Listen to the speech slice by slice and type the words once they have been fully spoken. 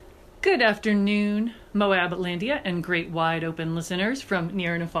Good afternoon, Moab Landia and Great Wide Open listeners from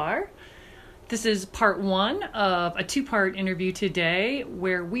near and afar. This is part one of a two-part interview today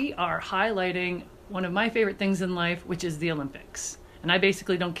where we are highlighting one of my favorite things in life, which is the Olympics. And I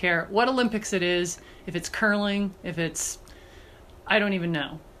basically don't care what Olympics it is, if it's curling, if it's, I don't even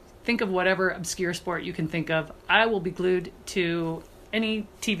know. Think of whatever obscure sport you can think of. I will be glued to any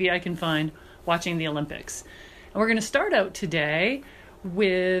TV I can find watching the Olympics. And we're going to start out today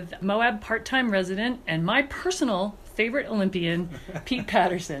with Moab part-time resident and my personal favorite Olympian, Pete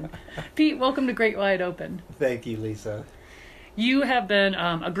Patterson. Pete, welcome to Great Wide Open. Thank you, Lisa. You have been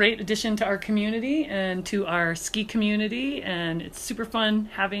a great addition to our community and to our ski community, and it's super fun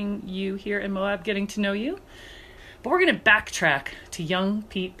having you here in Moab, getting to know you. But we're going to backtrack to young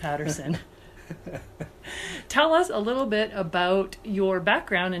Pete Patterson. Tell us a little bit about your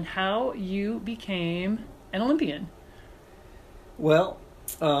background and how you became an Olympian. Well,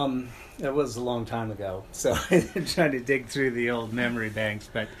 it was a long time ago, so I'm trying to dig through the old memory banks.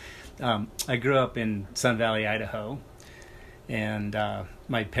 But I grew up in Sun Valley, Idaho, and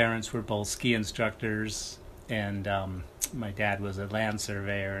my parents were both ski instructors, and my dad was a land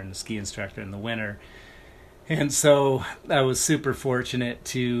surveyor and a ski instructor in the winter. And so I was super fortunate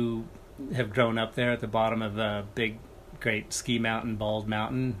to have grown up there at the bottom of a big, great ski mountain,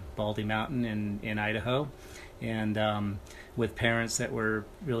 Baldy Mountain in Idaho. And with parents that were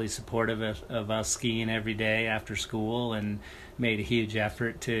really supportive of us skiing every day after school and made a huge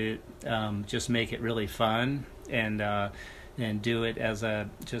effort to just make it really fun and do it as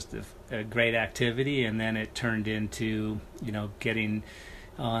just a great activity. And then it turned into, getting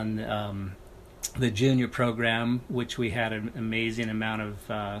on the junior program, which we had an amazing amount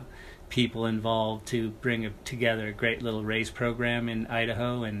of people involved to bring together a great little race program in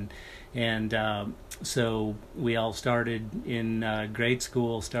Idaho. And so we all started in grade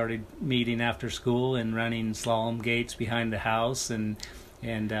school, started meeting after school and running slalom gates behind the house. And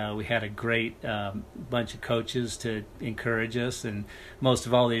we had a great bunch of coaches to encourage us. And most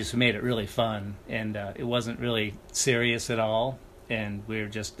of all, they just made it really fun. And it wasn't really serious at all. And we were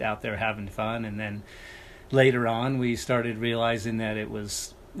just out there having fun. And then later on, we started realizing that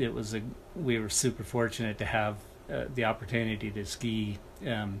we were super fortunate to have the opportunity to ski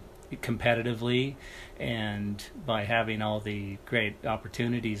competitively, and by having all the great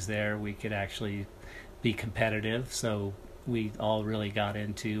opportunities there, we could actually be competitive. So we all really got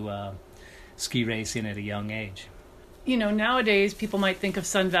into ski racing at a young age. Nowadays people might think of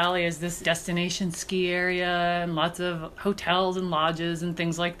Sun Valley as this destination ski area and lots of hotels and lodges and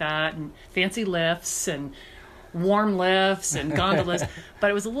things like that, and fancy lifts and warm lifts and gondolas.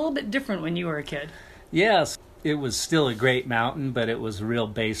 But it was a little bit different when you were a kid. Yes. It was still a great mountain, but it was a real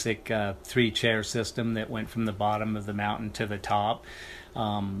basic three-chair system that went from the bottom of the mountain to the top.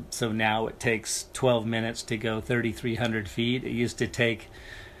 So now it takes 12 minutes to go 3,300 feet. It used to take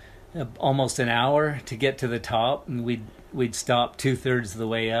almost an hour to get to the top, and we'd stop 2/3 of the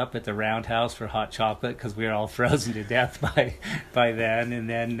way up at the Roundhouse for hot chocolate because we were all frozen to death by then. And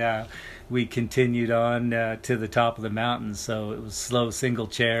then we continued on to the top of the mountain. So it was slow single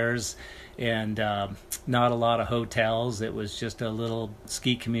chairs. And not a lot of hotels. It was just a little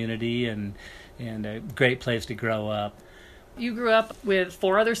ski community and a great place to grow up. You grew up with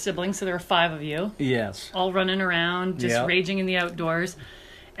 4 other siblings, so there were 5 of you. Yes. All running around, just raging in the outdoors.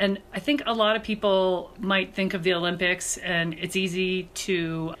 And I think a lot of people might think of the Olympics, and it's easy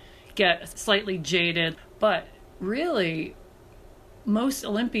to get slightly jaded. But really, most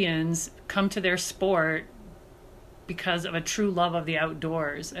Olympians come to their sport because of a true love of the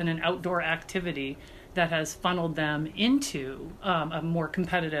outdoors and an outdoor activity that has funneled them into a more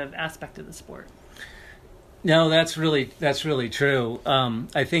competitive aspect of the sport. No, that's really true.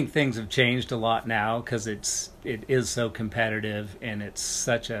 I think things have changed a lot now because it is so competitive, and it's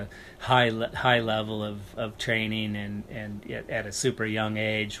such a high level of training and at a super young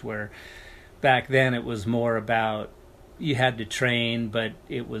age, where back then it was more about you had to train, but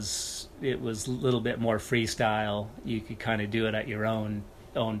it was a little bit more freestyle. You could kind of do it at your own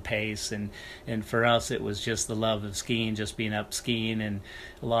pace, and for us it was just the love of skiing, just being up skiing. And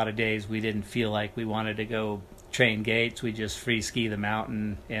a lot of days we didn't feel like we wanted to go train gates. We just free ski the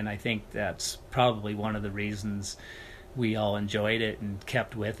mountain, and I think that's probably one of the reasons we all enjoyed it and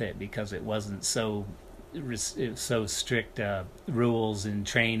kept with it, because it wasn't so strict rules and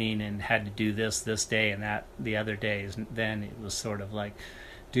training and had to do this day and that the other days. And then it was sort of like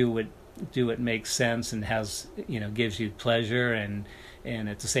do what makes sense and has gives you pleasure, and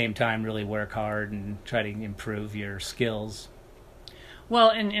at the same time really work hard and try to improve your skills.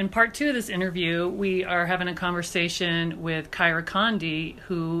 Well, in part two of this interview, we are having a conversation with Kyra Condi,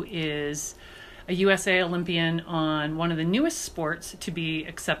 who is a USA Olympian on one of the newest sports to be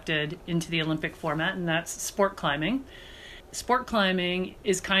accepted into the Olympic format, and that's sport climbing. Sport climbing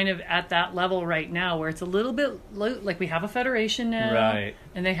is kind of at that level right now where it's a little bit like we have a federation now. Right.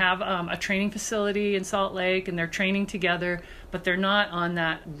 And they have a training facility in Salt Lake, and they're training together, but they're not on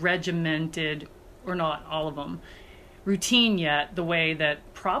that regimented, or not all of them, routine yet, the way that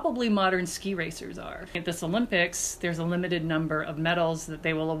probably modern ski racers are. At this Olympics, there's a limited number of medals that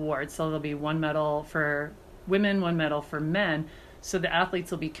they will award. So there'll be one medal for women, one medal for men. So the athletes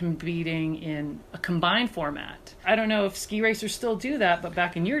will be competing in a combined format. I don't know if ski racers still do that, but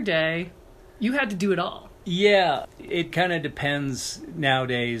back in your day, you had to do it all. Yeah, it kind of depends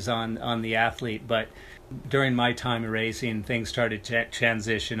nowadays on the athlete, but during my time of racing, things started to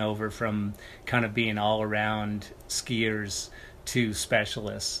transition over from kind of being all-around skiers to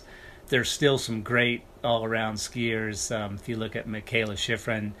specialists. There's still some great all-around skiers. If you look at Mikaela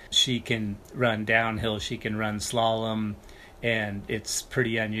Shiffrin, she can run downhill, she can run slalom, and it's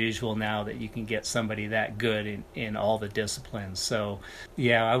pretty unusual now that you can get somebody that good in all the disciplines. So,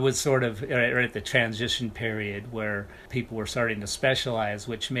 yeah, I was sort of right at the transition period where people were starting to specialize,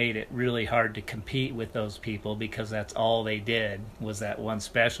 which made it really hard to compete with those people because that's all they did was that one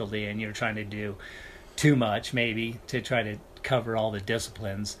specialty, and you're trying to do too much maybe to try to cover all the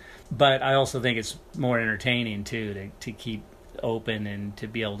disciplines. But I also think it's more entertaining too to keep open and to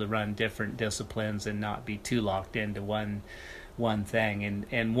be able to run different disciplines and not be too locked into one thing,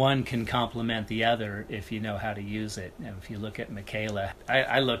 and one can complement the other if you know how to use it. And if you look at Mikaela,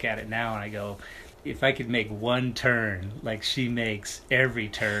 I look at it now and I go, if I could make one turn like she makes every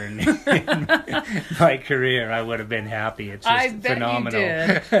turn in my career, I would have been happy. It's just I bet phenomenal. You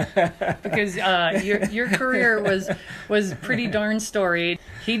did. Because your career was pretty darn storied.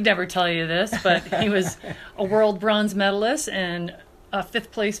 He'd never tell you this, but he was a world bronze medalist and a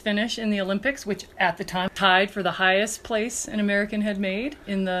fifth place finish in the Olympics, which at the time tied for the highest place an American had made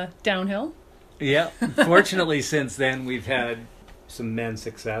in the downhill. Yeah. Fortunately, since then, we've had some men's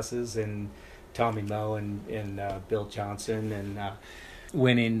successes in Tommy Moe and Bill Johnson and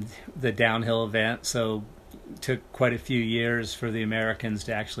winning the downhill event. So it took quite a few years for the Americans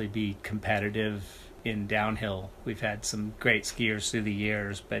to actually be competitive in downhill. We've had some great skiers through the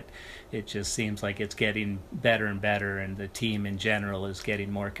years, but it just seems like it's getting better and better, and the team in general is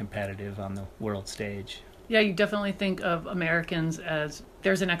getting more competitive on the world stage. Yeah, you definitely think of Americans as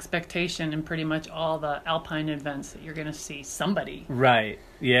there's an expectation in pretty much all the alpine events that you're going to see somebody. Right,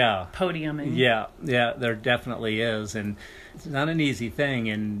 yeah. Podiuming. Yeah, there definitely is, and it's not an easy thing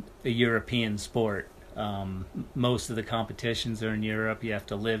in a European sport. Most of the competitions are in Europe. You have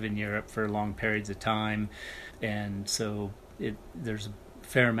to live in Europe for long periods of time, and so there's a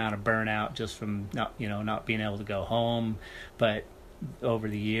fair amount of burnout just from not being able to go home. But over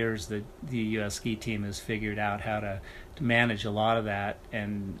the years, the U.S. ski team has figured out how to manage a lot of that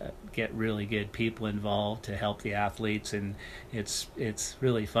and get really good people involved to help the athletes, and it's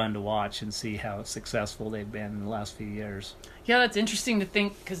really fun to watch and see how successful they've been in the last few years. Yeah, that's interesting to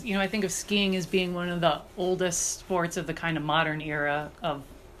think, because I think of skiing as being one of the oldest sports of the kind of modern era of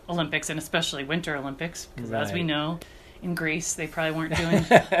Olympics, and especially Winter Olympics, because Right. As we know, in Greece they probably weren't doing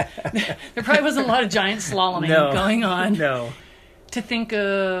there probably wasn't a lot of giant slaloming going on. No. To think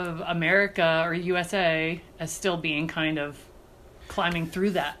of America or USA as still being kind of climbing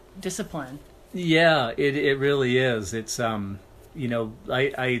through that discipline. Yeah, it really is. It's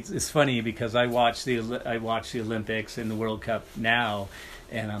it's funny because I watch the Olympics and the World Cup now,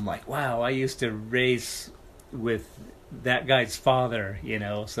 and I'm like, wow, I used to race with that guy's father,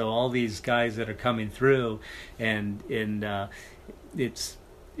 So all these guys that are coming through, and it's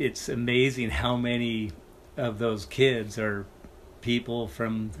amazing how many of those kids are people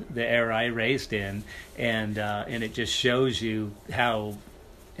from the era I raced in, and it just shows you how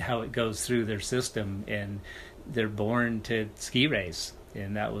it goes through their system, and they're born to ski race,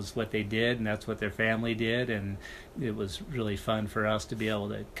 and that was what they did, and that's what their family did, and it was really fun for us to be able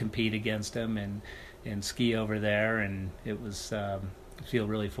to compete against them and ski over there, and it was I feel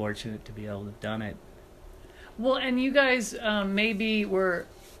really fortunate to be able to have done it. Well, and you guys maybe were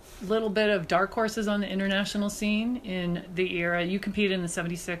little bit of dark horses on the international scene in the era. You competed in the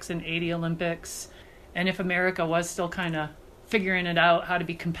 76 and 80 Olympics, and if America was still kind of figuring it out how to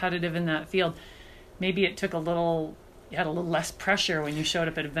be competitive in that field, maybe it took a little you had a little less pressure when you showed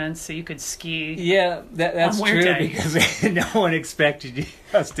up at events, so you could ski. Yeah, that's on true Wear Day. because no one expected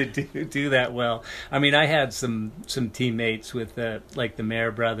us to do that well. I mean, I had some teammates with like the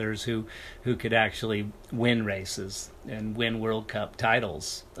Mayer brothers who could actually win races and win World Cup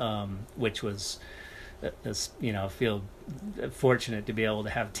titles, which was, I feel fortunate to be able to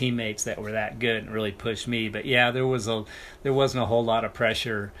have teammates that were that good and really push me. But yeah, there wasn't a whole lot of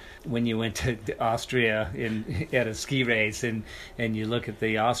pressure when you went to Austria at a ski race and you look at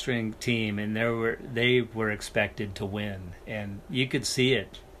the Austrian team and they were expected to win, and you could see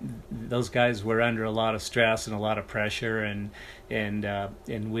it. Those guys were under a lot of stress and a lot of pressure, and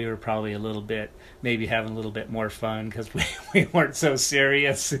we were probably maybe having a little bit more fun because we weren't so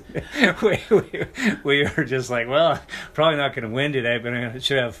serious. we were just like, well, probably not going to win today, but I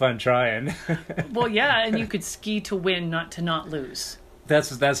should have fun trying. Well, yeah, and you could ski to win, not to not lose.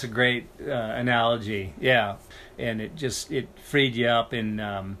 That's a great analogy, yeah, and it freed you up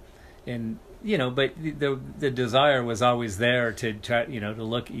and. But the desire was always there to try, to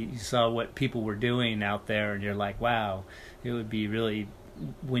look. You saw what people were doing out there, and you're like, wow, it would be really,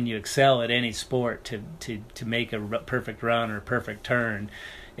 when you excel at any sport, to make a perfect run or a perfect turn,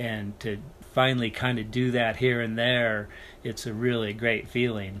 and to finally kind of do that here and there. It's a really great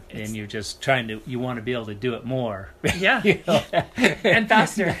feeling, and you're just you want to be able to do it more. Yeah, and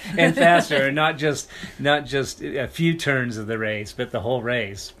faster, and not just a few turns of the race, but the whole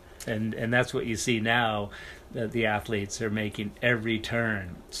race. And that's what you see now, that the athletes are making every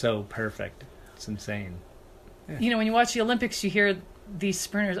turn so perfect. It's insane. Yeah. When you watch the Olympics, you hear these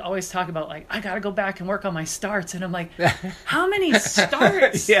sprinters always talk about, like, I got to go back and work on my starts. And I'm like, how many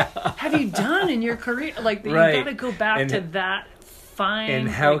starts have you done in your career? Like, right. You got to go back to that fine. And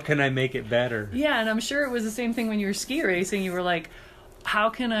how can I make it better? Yeah, and I'm sure it was the same thing when you were ski racing. You were like, how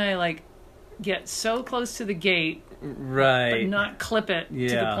can I, get so close to the gate, right, but not clip it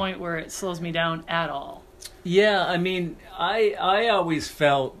to the point where it slows me down at all? Yeah, I mean, I always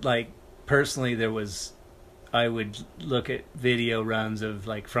felt like, personally, I would look at video runs of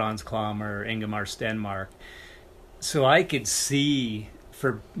like Franz Klammer or Ingemar Stenmark, so I could see,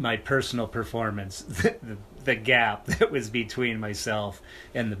 for my personal performance, the gap that was between myself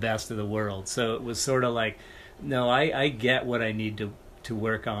and the best of the world. So it was sort of like, no, I get what I need to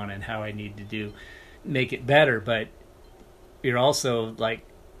work on and how I need to make it better, but you're also like,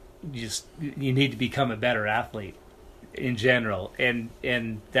 you need to become a better athlete in general, and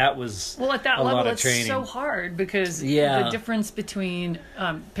that was at that a level lot of it's training. so hard because the difference between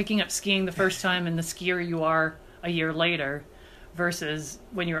picking up skiing the first time and the skier you are a year later versus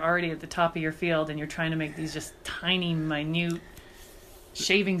when you're already at the top of your field and you're trying to make these just tiny, minute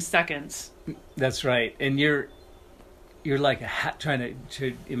shaving seconds. That's right, and you're like trying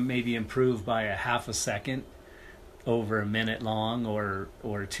to maybe improve by a half a second over a minute long or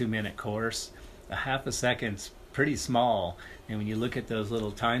a 2 minute course. A half a second's pretty small, and when you look at those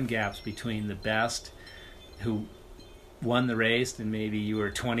little time gaps between the best who won the race and maybe you were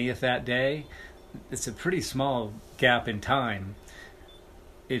 20th that day, it's a pretty small gap in time.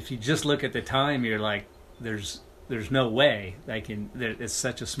 If you just look at the time, you're like, there's no way it's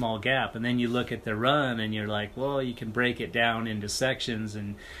such a small gap. And then you look at the run and you're like, well, you can break it down into sections,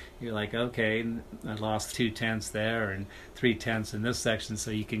 and you're like, okay, I lost 2/10 there and 3/10 in this section,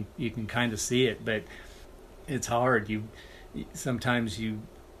 so you can kind of see it. But it's hard. Sometimes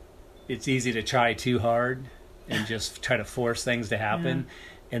it's easy to try too hard and just try to force things to happen.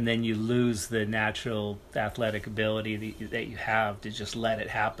 And then you lose the natural athletic ability that you have to just let it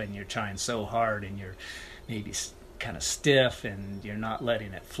happen. You're trying so hard and you're maybe kind of stiff and you're not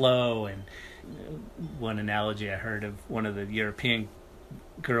letting it flow. And one analogy I heard of one of the European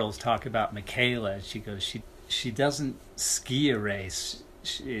girls talk about Michaela, she goes, she doesn't ski a race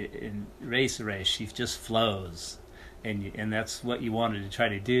and race a race, she just flows. And that's what you wanted to try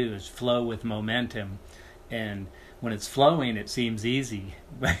to do, is flow with momentum. And when it's flowing, it seems easy.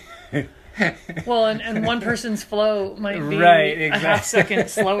 Well, and one person's flow might be exactly. a half second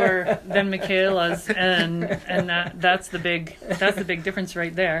slower than Michaela's, and that's the big difference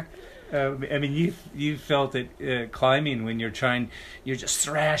right there. I mean, you felt it climbing when you're just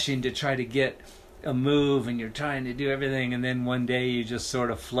thrashing to try to get a move, and you're trying to do everything, and then one day you just sort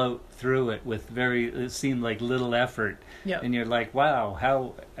of float through it with it seemed like little effort. Yep. And you're like, wow,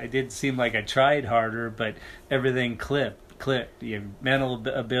 how I did seem like I tried harder, but everything clicked. Your mental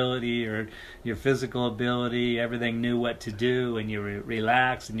ability or your physical ability, everything knew what to do, and you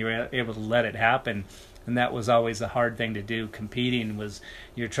relaxed and you were able to let it happen. And that was always a hard thing to do. Competing was,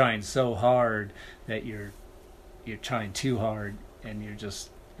 you're trying so hard that you're trying too hard, and you're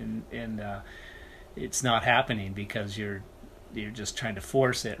just it's not happening because you're just trying to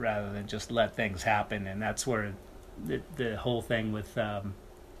force it rather than just let things happen. And that's where the whole thing with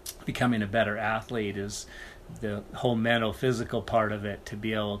becoming a better athlete is the whole mental physical part of it, to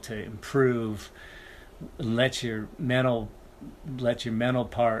be able to improve, let your mental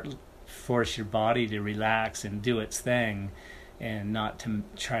part force your body to relax and do its thing, and not to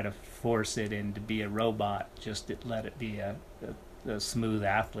try to force it and to be a robot, just to let it be a smooth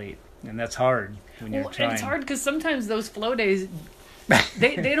athlete. And that's hard when you're trying. And it's hard because sometimes those flow days,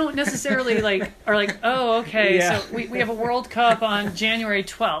 they don't necessarily are like, oh, okay, Yeah. so we have a World Cup on January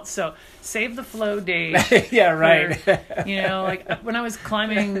 12th, so save the flow day. Yeah, right. Like when I was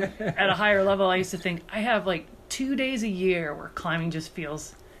climbing at a higher level, I used to think I have like 2 days a year where climbing just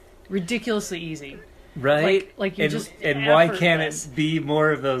feels ridiculously easy. Right? Like you're just and why can't effortless. it be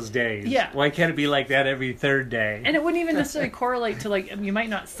more of those days? Yeah. Why can't it be like that every third day? And it wouldn't even necessarily correlate to you might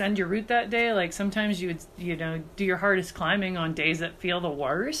not send your route that day. Like sometimes you would, do your hardest climbing on days that feel the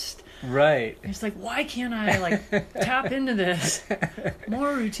worst. Right. It's like, why can't I tap into this more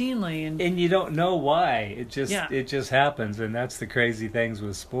routinely? And you don't know why. It just happens, and that's the crazy things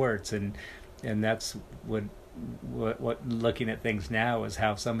with sports, and that's what looking at things now is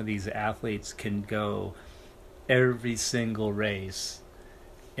how some of these athletes can go every single race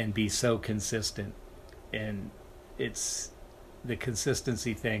and be so consistent. And it's the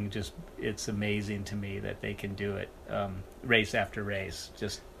consistency thing, it's amazing to me that they can do it race after race.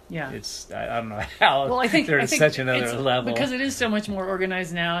 I don't know how. Well, I think such another level, because it is so much more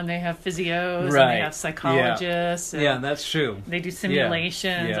organized now, and they have physios, right. and they have psychologists. Yeah, that's true. They do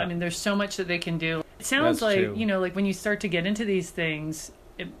simulations. Yeah. I mean, there's so much that they can do. It sounds That's like, true. like when you start to get into these things,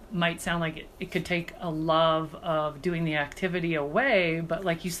 it might sound like it could take a love of doing the activity away, but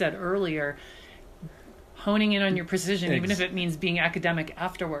like you said earlier, honing in on your precision, even if it means being academic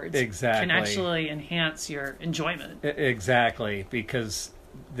afterwards, Exactly. can actually enhance your enjoyment. Exactly, because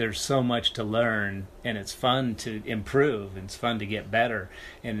there's so much to learn, and it's fun to improve, and it's fun to get better.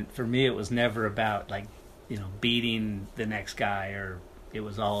 And for me, it was never about beating the next guy, or it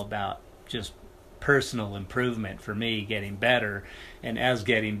was all about just personal improvement for me, getting better. And as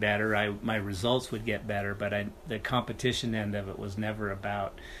getting better, my results would get better, but the competition end of it was never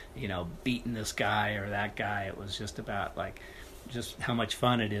about beating this guy or that guy. It was just about just how much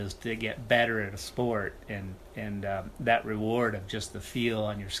fun it is to get better at a sport, and that reward of just the feel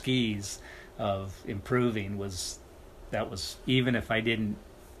on your skis of improving was even if I didn't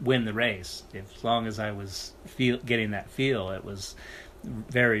win the race, as long as I was getting that feel, it was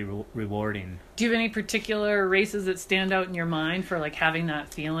very rewarding. Do you have any particular races that stand out in your mind for having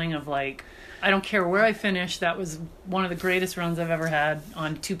that feeling of I don't care where I finish, that was one of the greatest runs I've ever had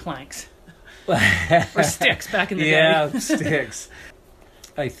on 2 planks? Or sticks back in the day. Yeah, sticks.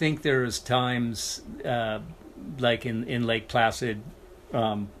 I think there was times like in Lake Placid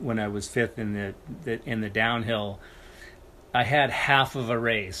when I was 5th in the downhill, I had half of a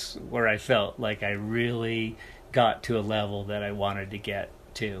race where I felt like I really got to a level that I wanted to get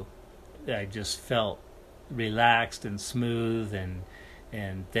to. I just felt relaxed and smooth,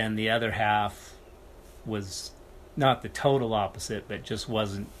 and then the other half was not the total opposite, but just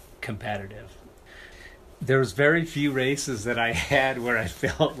wasn't competitive. There was very few races that I had where I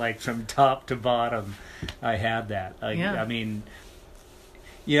felt like from top to bottom I had that. I mean,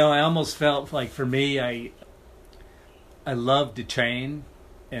 I almost felt like for me, I loved to train,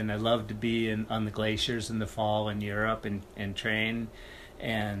 and I loved to be on the glaciers in the fall in Europe and train,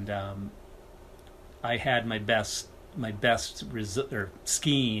 and I had my best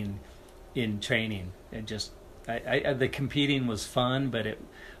skiing in training. And just the competing was fun, but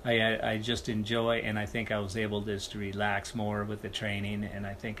I just enjoy, and I think I was able just to relax more with the training, and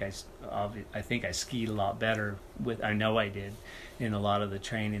I think I skied a lot better I know I did in a lot of the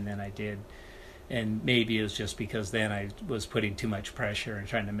training than I did. And maybe it was just because then I was putting too much pressure and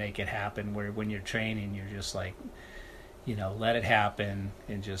trying to make it happen, where when you're training, you're just let it happen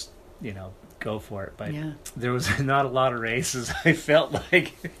and just, go for it. But there was not a lot of races I felt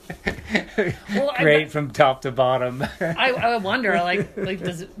like great from top to bottom. I wonder,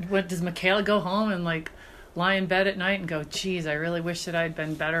 does Michaela go home and lie in bed at night and go, geez, I really wish that I'd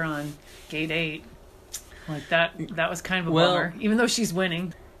been better on gate 8. That was kind of a bummer, even though she's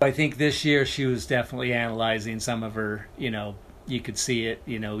winning. I think this year she was definitely analyzing some of her, you could see it,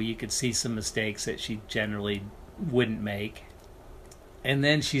 you could see some mistakes that she generally wouldn't make. And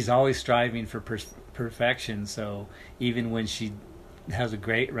then she's always striving for perfection, so even when she has a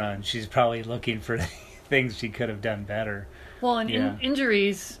great run, she's probably looking for things she could have done better. Well, and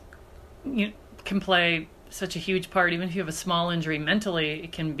injuries can play such a huge part. Even if you have a small injury, mentally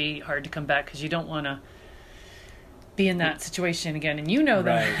it can be hard to come back because you don't want to be in that situation again. And you know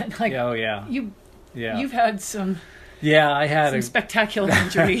that. Right. Like, oh yeah. You've had some I had some spectacular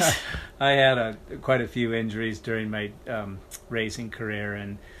injuries. I had quite a few injuries during my racing career,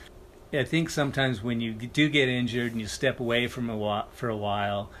 and I think sometimes when you do get injured and you step away from for a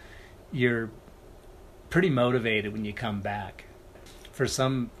while, you're pretty motivated when you come back. For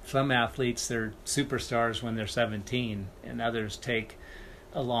some athletes, they're superstars when they're 17, and others take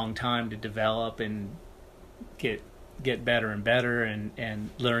a long time to develop and get better and better and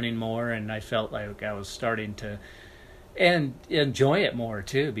learning more. And I felt like I was starting to and enjoy it more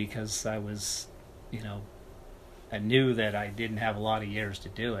too, because I was, I knew that I didn't have a lot of years to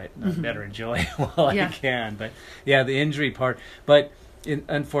do it, and I better enjoy it while I can. But yeah, the injury part. But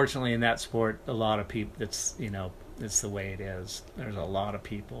unfortunately, in that sport, a lot of people, it's the way it is. There's a lot of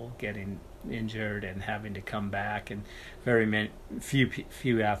people getting injured and having to come back, and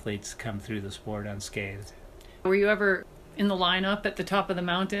few athletes come through the sport unscathed. Were you ever in the lineup at the top of the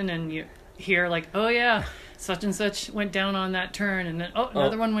mountain and you hear like, oh yeah, such and such went down on that turn, and then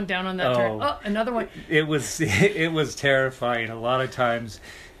another one went down on that turn. Oh, another one. It was terrifying. A lot of times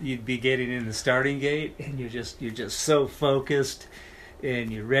you'd be getting in the starting gate and you're just so focused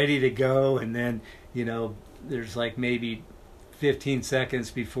and you're ready to go, and then there's like maybe 15 seconds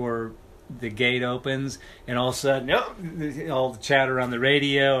before the gate opens, and all of a sudden, all the chatter on the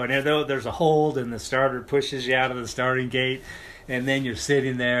radio, and there's a hold, and the starter pushes you out of the starting gate, and then you're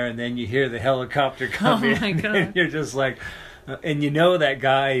sitting there, and then you hear the helicopter come in, my God. and you're just like, and that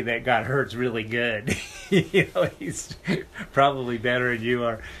guy that got hurt's really good. He's probably better than you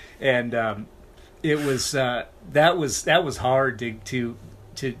are, and it was that was hard to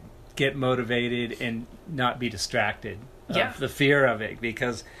get motivated and not be distracted of the fear of it,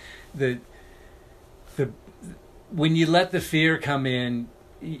 because when you let the fear come in,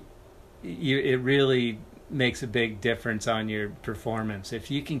 it really makes a big difference on your performance. If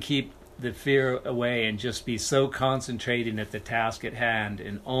you can keep the fear away and just be so concentrating at the task at hand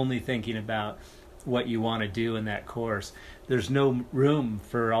and only thinking about what you want to do in that course, there's no room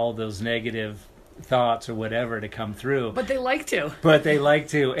for all those negative thoughts or whatever to come through. But they like to.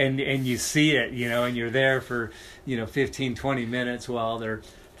 And you see it, and you're there for 15, 20 minutes while they're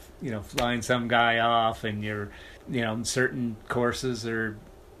flying some guy off, and you're certain courses or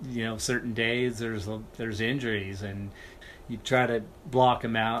certain days there's injuries, and you try to block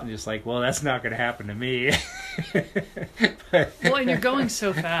them out and just like, well, that's not going to happen to me. Well, and you're going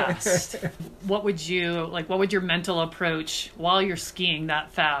so fast. What would your mental approach while you're skiing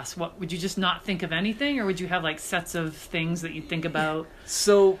that fast? What would you just not think of anything, or would you have like sets of things that you think about?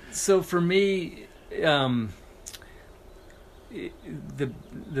 So for me,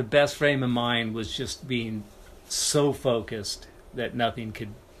 the best frame of mind was just being so focused that nothing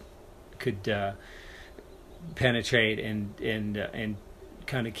could penetrate and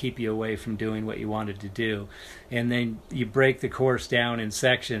kind of keep you away from doing what you wanted to do. And then you break the course down in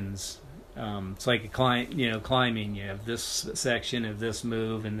sections. It's like climbing. You have this section of this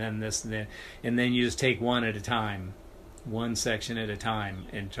move, and then this, and then you just take one at a time. One section at a time,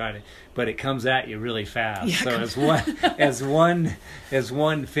 and try to, but it comes at you really fast. Yeah, so as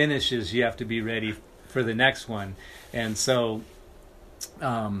one finishes, you have to be ready for the next one. And so,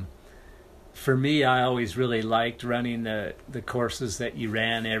 for me, I always really liked running the courses that you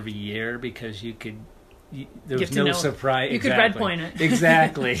ran every year, because there was no surprise. You could red point it.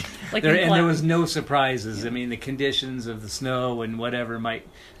 Exactly. There was no surprises. Yeah. I mean, the conditions of the snow and whatever might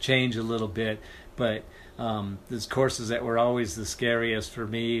change a little bit, but those courses that were always the scariest for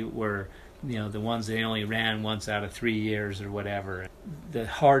me were, the ones they only ran once out of 3 years or whatever. The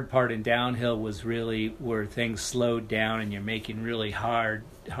hard part in downhill was really where things slowed down and you're making really hard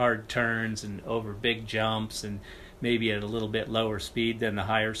turns and over big jumps, and maybe at a little bit lower speed than the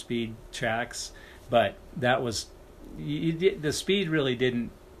higher speed tracks. But that was the speed really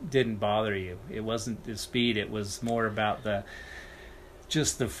didn't bother you. It wasn't the speed; it was more about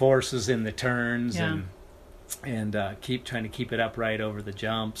just the forces in the turns, and trying to keep it upright over the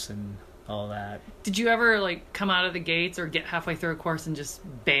jumps and all that. Did you ever come out of the gates or get halfway through a course and just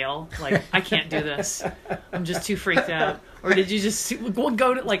bail? Like, I can't do this. I'm just too freaked out. Or did you just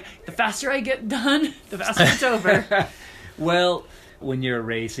go to the faster I get done, the faster it's over? Well, when you're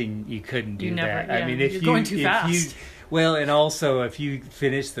racing, you couldn't do that. Yeah, I mean, you're going too fast. And also if you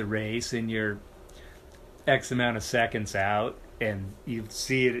finish the race and you're X amount of seconds out, and you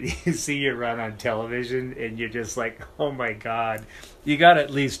see your run on television, and you're just like, oh my God, you got to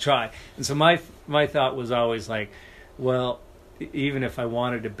at least try. And so my thought was always like, well, even if I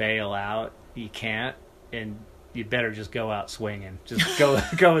wanted to bail out, you can't, and you better just go out swinging. Just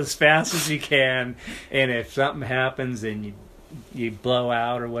go as fast as you can, and if something happens and you blow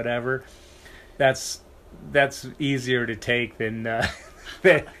out or whatever, that's easier to take than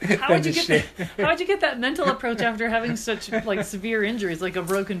how would you get that mental approach after having such like severe injuries, like a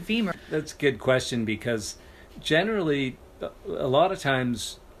broken femur? That's a good question, because generally a lot of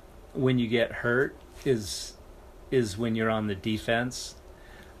times when you get hurt is when you're on the defense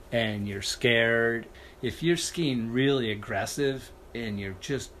and you're scared. If you're skiing really aggressive and you're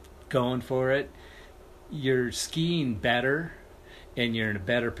just going for it, you're skiing better and you're in a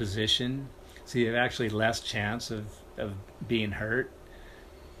better position, so you have actually less chance of being hurt.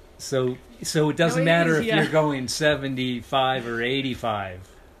 So it doesn't matter if you're going 75 or 85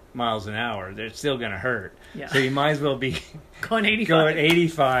 miles an hour, they're still going to hurt. Yeah. So you might as well be going 85. Going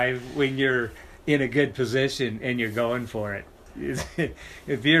 85 when you're in a good position and you're going for it.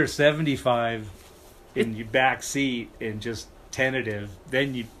 If you're 75 in your back seat and just tentative,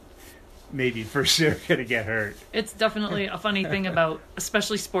 then you maybe for sure gonna get hurt. It's definitely a funny thing about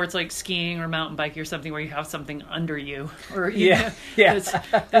especially sports like skiing or mountain biking or something where you have something under you, or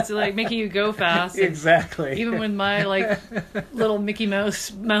it's like making you go fast. Exactly. Even with my like little Mickey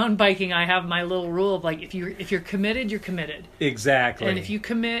Mouse mountain biking, I have my little rule of like if you're committed, you're committed. Exactly. And if you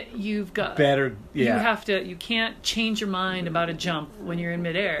commit, you've got better. Yeah. You can't change your mind about a jump when you're in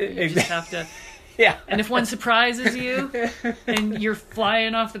midair. You just have to. Yeah. And if one surprises you and you're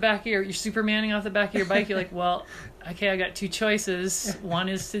flying off the back of you're Supermaning off the back of your bike, you're like, well, okay, I got two choices. One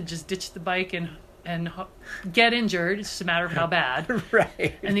is to just ditch the bike and get injured. It's just a matter of how bad.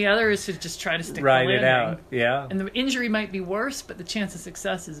 Right. And the other is to just try to stick ride the landing. It out. Yeah. And the injury might be worse, but the chance of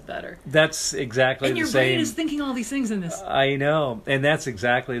success is better. That's exactly the same. And your brain is thinking all these things in this. I know. And that's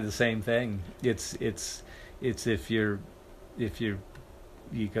exactly the same thing. It's if you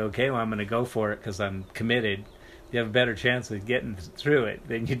go, okay, well, I'm going to go for it because I'm committed. You have a better chance of getting through it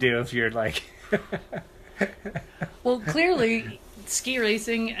than you do if you're like... Well, clearly, ski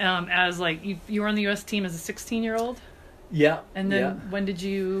racing, as like, you were on the U.S. team as a 16-year-old? Yeah. And then when did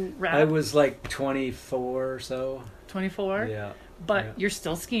you wrap? I was like 24 or so. 24? Yeah. But you're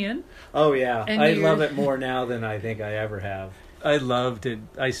still skiing? Oh, yeah. And I love it more now than I think I ever have. I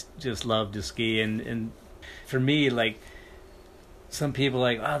just love to ski. And for me, like... Some people are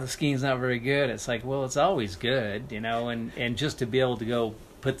like, oh, the skiing's not very good. It's like, well, it's always good, and just to be able to go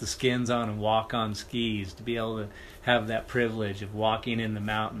put the skins on and walk on skis, to be able to have that privilege of walking in the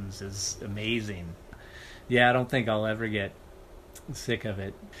mountains is amazing. Yeah, I don't think I'll ever get sick of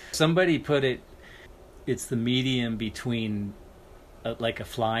it. Somebody put it's the medium between like a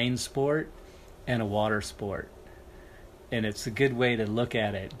flying sport and a water sport. And it's a good way to look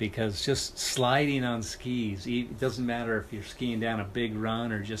at it, because just sliding on skis, it doesn't matter if you're skiing down a big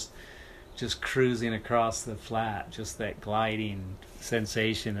run or just cruising across the flat, just that gliding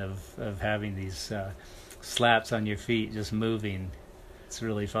sensation of having these slats on your feet just moving. It's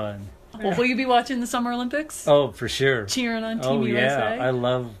really fun. Well, will you be watching the Summer Olympics? Oh, for sure. Cheering on Team Oh, USA? yeah.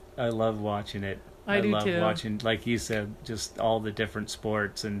 I love watching it. I do love too. Watching, like you said, just all the different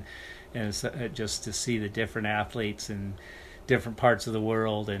sports and just to see the different athletes in different parts of the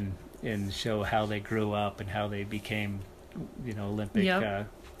world and show how they grew up and how they became, Olympic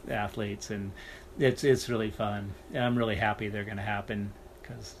athletes, and it's really fun. And I'm really happy they're going to happen,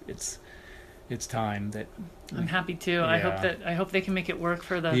 because it's time that. I'm happy too. Yeah. I hope they can make it work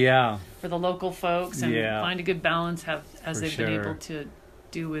for the local folks and find a good balance as they've been able to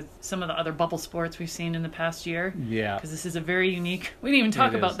do with some of the other bubble sports we've seen in the past year. Yeah. Because this is a very unique... We didn't even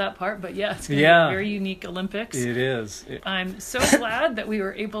talk about that part, but it's going to be a very unique Olympics. It is. I'm so glad that we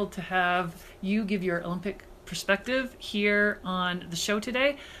were able to have you give your Olympic perspective here on the show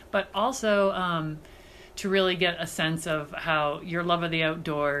today, but also to really get a sense of how your love of the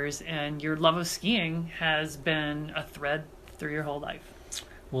outdoors and your love of skiing has been a thread through your whole life.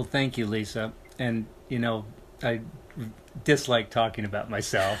 Well, thank you, Lisa. And, I dislike talking about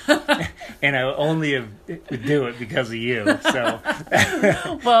myself, and I only do it because of you. So,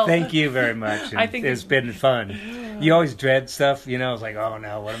 well, thank you very much. I think it's been fun. You always dread stuff, it's like, oh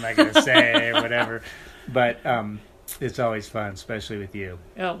no, what am I going to say, or whatever. But it's always fun, especially with you.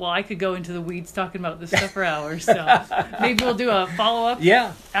 Well, I could go into the weeds talking about this stuff for hours. So maybe we'll do a follow-up.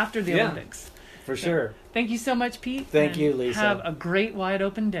 After the Olympics. For sure. Thank you so much, Pete. Thank you, Lisa. Have a great wide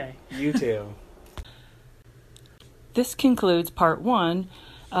open day. You too. This concludes part 1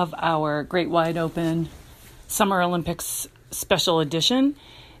 of our Great Wide Open Summer Olympics special edition.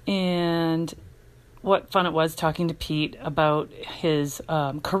 And what fun it was talking to Pete about his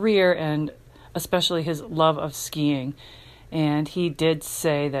career and especially his love of skiing. And he did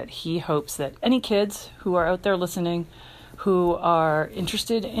say that he hopes that any kids who are out there listening who are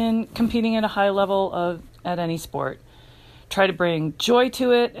interested in competing at a high level at any sport, try to bring joy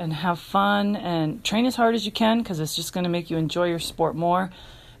to it and have fun and train as hard as you can, because it's just going to make you enjoy your sport more.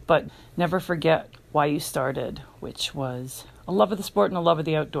 But never forget why you started, which was a love of the sport and a love of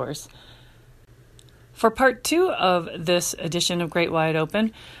the outdoors. For part 2 of this edition of Great Wide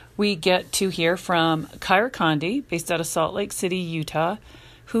Open, we get to hear from Kyra Condie, based out of Salt Lake City, Utah,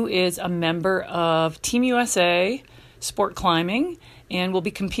 who is a member of Team USA Sport Climbing and will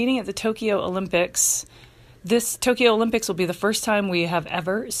be competing at the Tokyo Olympics. This Tokyo Olympics will be the first time we have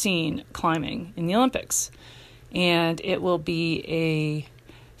ever seen climbing in the Olympics. And it will be a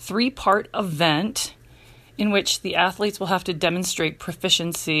 3-part event in which the athletes will have to demonstrate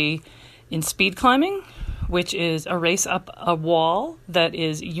proficiency in speed climbing, which is a race up a wall that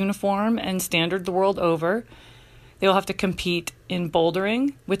is uniform and standard the world over. They will have to compete in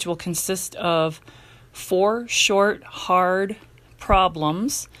bouldering, which will consist of 4 short, hard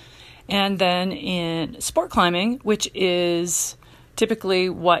problems. And then in sport climbing, which is typically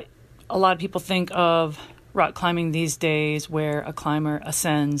what a lot of people think of rock climbing these days, where a climber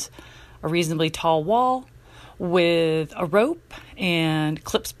ascends a reasonably tall wall with a rope and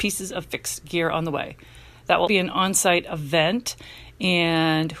clips pieces of fixed gear on the way. That will be an on-site event,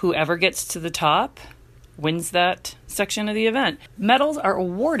 and whoever gets to the top wins that section of the event. Medals are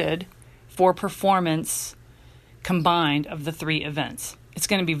awarded for performance combined of the 3 events. It's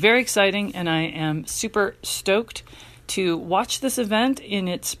going to be very exciting, and I am super stoked to watch this event in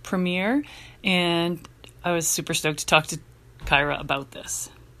its premiere, and I was super stoked to talk to Kyra about this.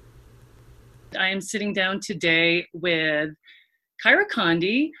 I am sitting down today with Kyra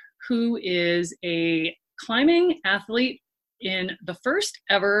Condie, who is a climbing athlete in the first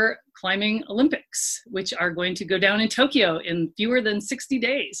ever climbing Olympics, which are going to go down in Tokyo in fewer than 60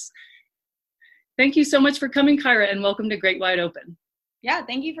 days. Thank you so much for coming, Kyra, and welcome to Great Wide Open. Yeah,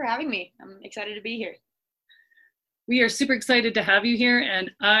 thank you for having me. I'm excited to be here. We are super excited to have you here, and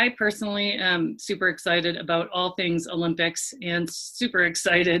I personally am super excited about all things Olympics and super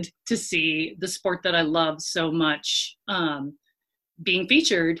excited to see the sport that I love so much being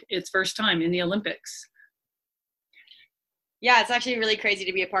featured its first time in the Olympics. Yeah, it's actually really crazy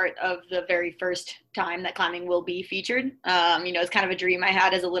to be a part of the very first time that climbing will be featured. It's kind of a dream I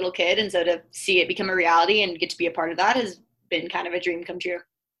had as a little kid, and so to see it become a reality and get to be a part of that has been kind of a dream come true.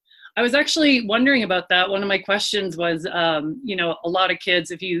 I was actually wondering about that. One of my questions was, a lot of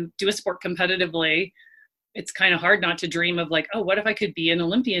kids, if you do a sport competitively, it's kind of hard not to dream of like, oh, what if I could be an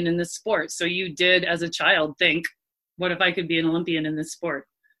Olympian in this sport? So you did, as a child, think, what if I could be an Olympian in this sport?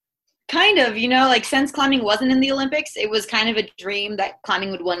 Kind of, since climbing wasn't in the Olympics, it was kind of a dream that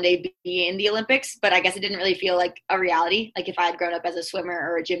climbing would one day be in the Olympics, but I guess it didn't really feel like a reality, like if I had grown up as a swimmer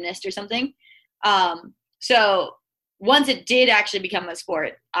or a gymnast or something. So once it did actually become a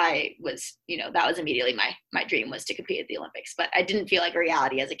sport, I was, that was immediately my dream, was to compete at the Olympics, but I didn't feel like a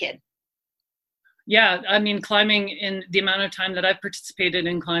reality as a kid. Yeah, I mean, climbing, in the amount of time that I've participated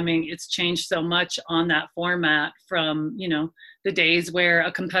in climbing, it's changed so much on that format from, the days where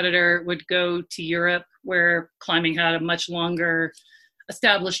a competitor would go to Europe, where climbing had a much longer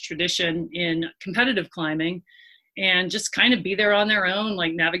established tradition in competitive climbing, and just kind of be there on their own,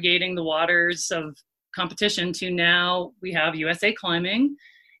 like navigating the waters of competition, to now we have USA Climbing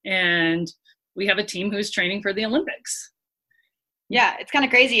and we have a team who's training for the Olympics. Yeah, it's kind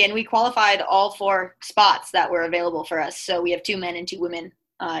of crazy. And we qualified all 4 spots that were available for us. So we have 2 men and 2 women.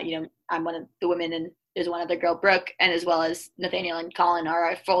 I'm one of the women, and there's one other girl, Brooke, and as well as Nathaniel and Colin are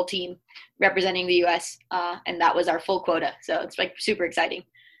our full team representing the U.S. And that was our full quota. So it's like super exciting.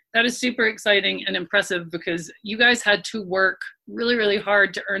 That is super exciting and impressive, because you guys had to work really, really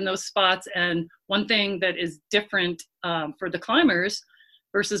hard to earn those spots. And one thing that is different for the climbers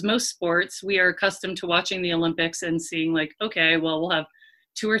versus most sports, we are accustomed to watching the Olympics and seeing like, okay, well, we'll have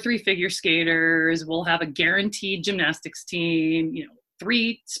 2 or 3 figure skaters, we'll have a guaranteed gymnastics team,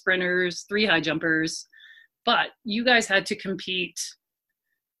 3 sprinters, 3 high jumpers. But you guys had to compete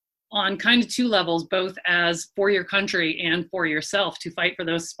on kind of 2 levels, both as for your country and for yourself, to fight for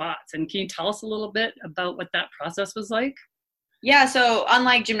those spots. And can you tell us a little bit about what that process was like? Yeah, so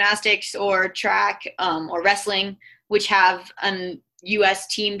unlike gymnastics or track or wrestling, which have an U.S.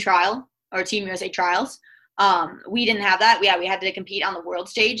 team trial or Team USA trials, we didn't have that. We had to compete on the world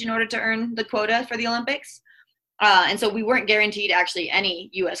stage in order to earn the quota for the Olympics. And so we weren't guaranteed actually any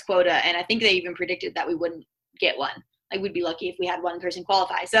U.S. quota. And I think they even predicted that we wouldn't get one. Like, we'd be lucky if we had one person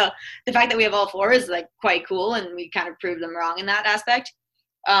qualify. So the fact that we have all 4 is like quite cool. And we kind of proved them wrong in that aspect.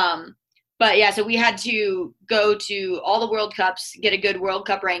 But yeah, so we had to go to all the World Cups, get a good World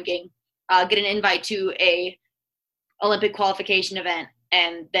Cup ranking, get an invite to a Olympic qualification event,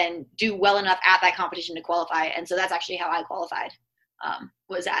 and then do well enough at that competition to qualify. And so that's actually how I qualified,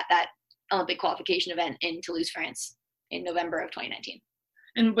 was at that Olympic qualification event in Toulouse, France in November of 2019.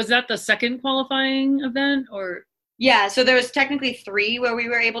 And was that the second qualifying event, or? Yeah, so there was technically 3 where we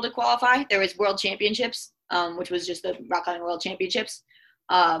were able to qualify. There was World Championships, which was just the rock climbing World Championships.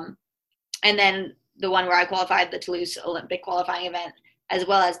 And then the one where I qualified, the Toulouse Olympic qualifying event, as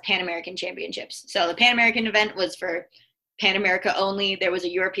well as Pan American Championships. So the Pan American event was for Pan America only. There was a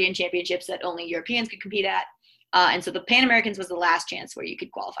European Championships that only Europeans could compete at. And so the Pan Americans was the last chance where you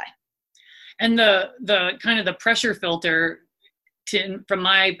could qualify. And the kind of the pressure filter, from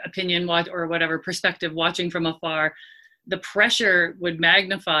my opinion, or whatever perspective, watching from afar, the pressure would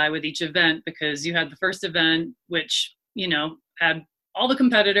magnify with each event, because you had the first event, which, had all the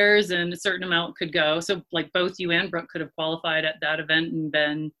competitors and a certain amount could go. So like both you and Brooke could have qualified at that event, and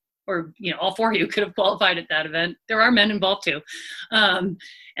Ben, or, all 4 of you could have qualified at that event. There are men involved too. And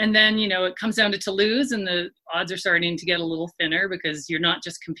then, it comes down to Toulouse, and the odds are starting to get a little thinner, because you're not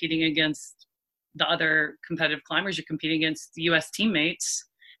just competing against the other competitive climbers, you're competing against the US teammates.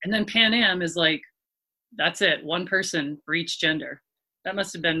 And then Pan Am is like, that's it, 1 person for each gender. That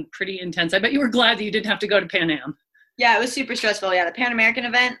must have been pretty intense. I bet you were glad that you didn't have to go to Pan Am. Yeah, it was super stressful. Yeah, the Pan American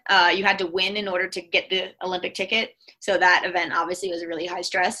event, you had to win in order to get the Olympic ticket. So that event obviously was a really high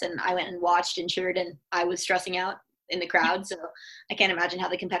stress, and I went and watched and cheered, and I was stressing out in the crowd. So I can't imagine how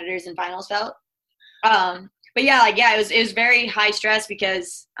the competitors in finals felt. But yeah, it was very high stress,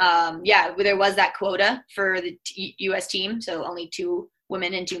 because there was that quota for the U.S. team, so only 2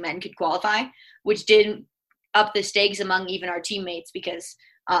 women and 2 men could qualify, which didn't up the stakes among even our teammates, because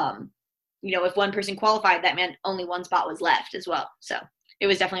if 1 person qualified, that meant only 1 spot was left as well. So it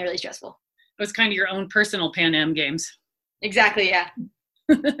was definitely really stressful. It was kind of your own personal Pan Am games. Exactly, yeah.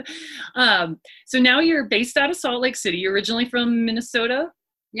 So now you're based out of Salt Lake City. You're originally from Minnesota.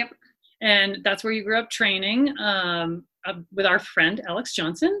 Yep. And that's where you grew up training with our friend Alex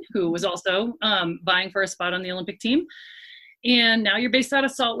Johnson, who was also vying for a spot on the Olympic team. And now you're based out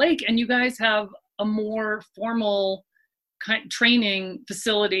of Salt Lake, and you guys have a more formal training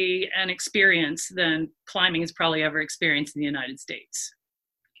facility and experience than climbing has probably ever experienced in the United States.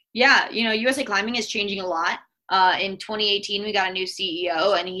 Yeah, USA Climbing is changing a lot. In 2018, we got a new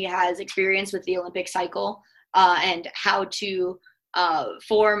CEO, and he has experience with the Olympic cycle and how to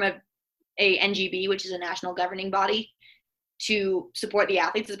form a NGB, which is a national governing body, to support the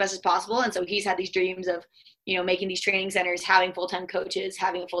athletes as best as possible. And so he's had these dreams of, making these training centers, having full-time coaches,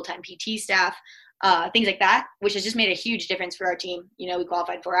 having a full-time PT staff, things like that, which has just made a huge difference for our team. We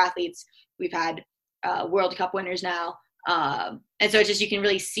qualified 4 athletes. We've had World Cup winners now. And so it's just, you can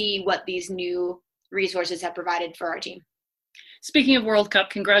really see what these new resources have provided for our team. Speaking of World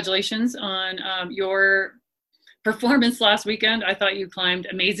Cup, congratulations on your performance last weekend. I thought you climbed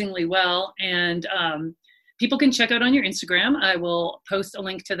amazingly well, and people can check out on your Instagram. I will post a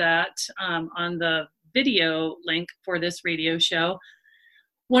link to that on the video link for this radio show.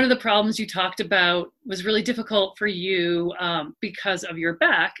 One of the problems you talked about was really difficult for you because of your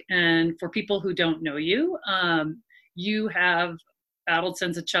back. And for people who don't know you, you have battled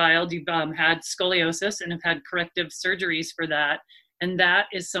since a child. You've had scoliosis and have had corrective surgeries for that. And that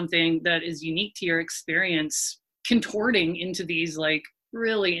is something that is unique to your experience, contorting into these like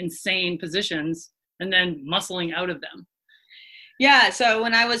really insane positions and then muscling out of them. Yeah, so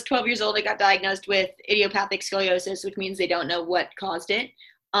when I was 12 years old, I got diagnosed with idiopathic scoliosis, which means they don't know what caused it.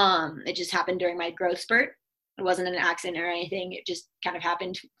 It just happened during my growth spurt. It wasn't an accident or anything. It just kind of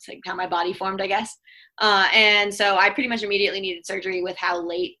happened. It's like how my body formed, I guess. And so I pretty much immediately needed surgery with how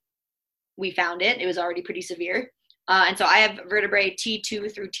late we found it. It was already pretty severe. And so I have vertebrae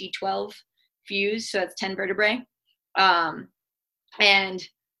T2 through T12 fused. So that's 10 vertebrae. And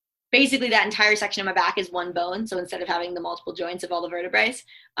basically that entire section of my back is 1 bone. So instead of having the multiple joints of all the vertebrae,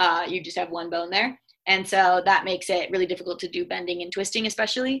 you just have 1 bone there. And so that makes it really difficult to do bending and twisting,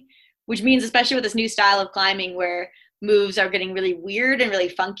 especially, which means especially with this new style of climbing where moves are getting really weird and really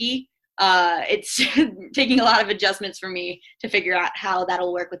funky, it's taking a lot of adjustments for me to figure out how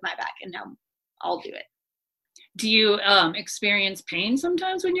that'll work with my back and how I'll do it. Do you experience pain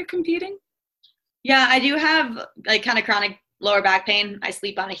sometimes when you're competing? Yeah, I do have like kind of chronic lower back pain. I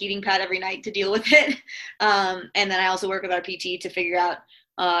sleep on a heating pad every night to deal with it. And then I also work with our PT to figure out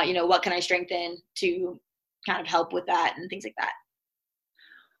what can I strengthen to kind of help with that and things like that.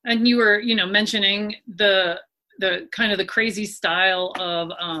 And you were, mentioning the kind of the crazy style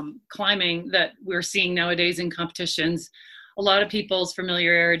of climbing that we're seeing nowadays in competitions. A lot of people's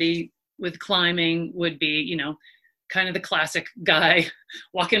familiarity with climbing would be, you know, kind of the classic guy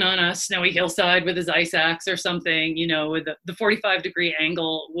walking on a snowy hillside with his ice axe or something, you know, with the 45-degree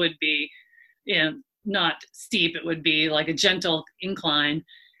angle would be, you know, not steep. It would be like a gentle incline.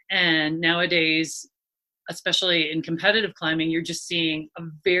 And nowadays, especially in competitive climbing, you're just seeing a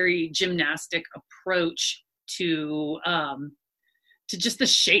very gymnastic approach to just the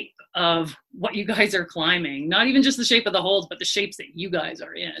shape of what you guys are climbing. Not even just the shape of the holds, but the shapes that you guys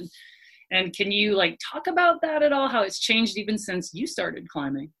are in. And can you like talk about that at all? How it's changed even since you started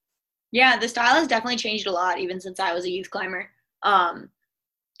climbing? Yeah, the style has definitely changed a lot, even since I was a youth climber.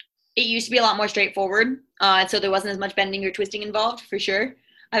 It used to be a lot more straightforward, and so there wasn't as much bending or twisting involved, for sure.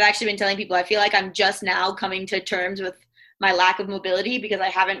 I've actually been telling people I feel like I'm just now coming to terms with my lack of mobility because I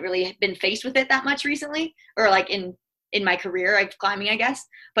haven't really been faced with it that much recently, or like in my career of climbing, I guess.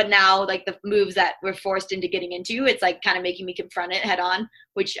 But now, like the moves that we're forced into getting into, it's like kind of making me confront it head on,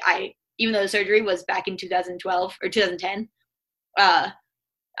 which even though the surgery was back in 2012 or 2010,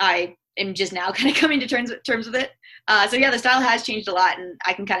 I am just now kind of coming to terms with it. So yeah, the style has changed a lot, and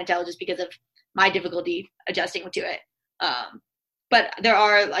I can kind of tell just because of my difficulty adjusting to it. But there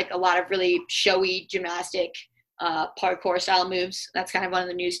are like a lot of really showy gymnastic parkour style moves. That's kind of one of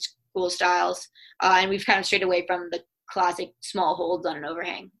the new school styles. And we've kind of strayed away from the classic small holds on an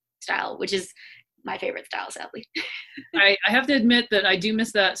overhang style, which is my favorite style, sadly. I have to admit that I do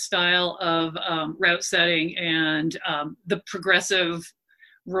miss that style of route setting and the progressive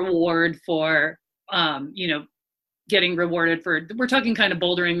reward for, you know, getting rewarded for, we're talking kind of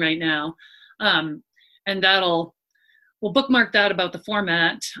bouldering right now. And we'll bookmark that about the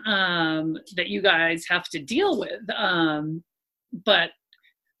format that you guys have to deal with. But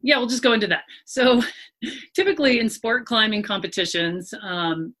yeah, we'll just go into that. So typically in sport climbing competitions,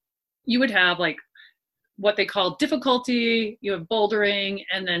 you would have like what they call difficulty, you have bouldering,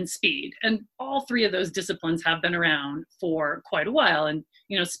 and then speed. And all three of those disciplines have been around for quite a while. And,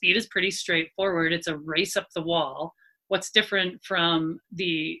 you know, speed is pretty straightforward. It's a race up the wall. What's different from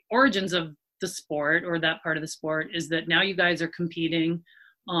the origins of the sport, or that part of the sport, is that now you guys are competing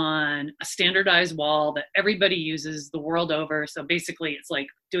on a standardized wall that everybody uses the world over. So basically it's like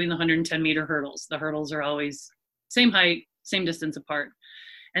doing the 110-meter hurdles. The hurdles are always same height, same distance apart.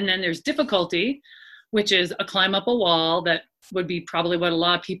 And then there's difficulty, which is a climb up a wall that would be probably what a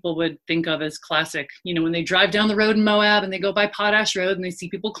lot of people would think of as classic. You know, when they drive down the road in Moab and they go by Potash Road and they see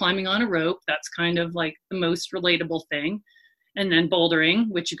people climbing on a rope, that's kind of like the most relatable thing. And then bouldering,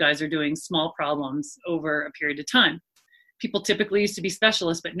 which you guys are doing small problems over a period of time. People typically used to be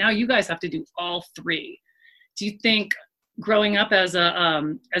specialists, but now you guys have to do all three. Do you think growing up as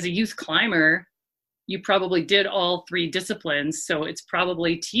a youth climber, you probably did all three disciplines, so it's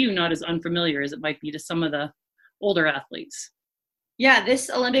probably to you not as unfamiliar as it might be to some of the older athletes? Yeah, this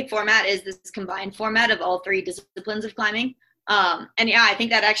Olympic format is this combined format of all three disciplines of climbing. And yeah, I think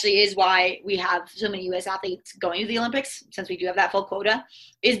that actually is why we have so many U.S. athletes going to the Olympics, since we do have that full quota,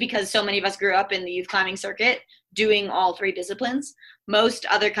 is because so many of us grew up in the youth climbing circuit doing all three disciplines. Most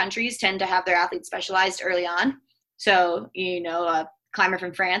other countries tend to have their athletes specialized early on. So, you know, a climber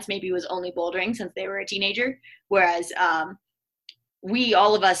from France maybe was only bouldering since they were a teenager, whereas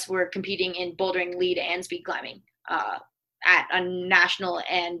all of us were competing in bouldering, lead, and speed climbing at a national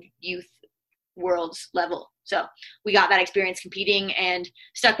and youth worlds level. So we got that experience competing and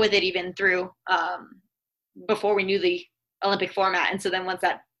stuck with it even through before we knew the Olympic format. And so then once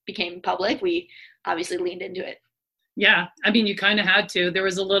that became public, we obviously leaned into it. Yeah, I mean, you kind of had to. There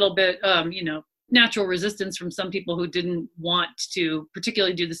was a little bit, you know, natural resistance from some people who didn't want to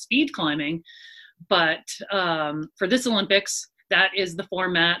particularly do the speed climbing. But for this Olympics, that is the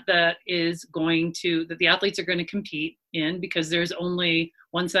format that the athletes are going to compete in, because there's only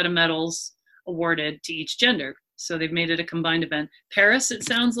one set of medals awarded to each gender. So they've made it a combined event. Paris, it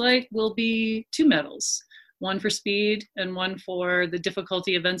sounds like, will be 2 medals, one for speed and one for the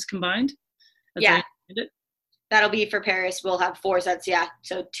difficulty events combined. Yeah, that'll be for Paris. We'll have 4 sets, yeah.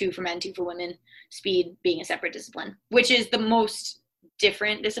 So 2 for men, 2 for women, speed being a separate discipline, which is the most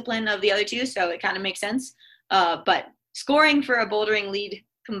different discipline of the other 2. So it kind of makes sense. But scoring for a bouldering lead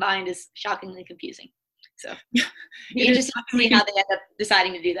combined is shockingly confusing. So be interesting to see how they end up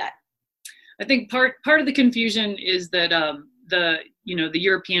deciding to do that. I think part of the confusion is that the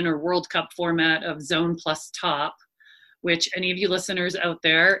European or World Cup format of zone plus top, which any of you listeners out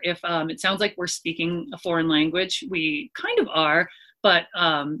there, if it sounds like we're speaking a foreign language, we kind of are, but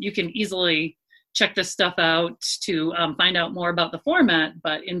you can easily check this stuff out to find out more about the format.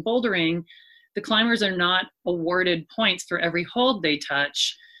 But in bouldering, the climbers are not awarded points for every hold they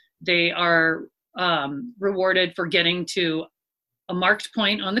touch. They are rewarded for getting to a marked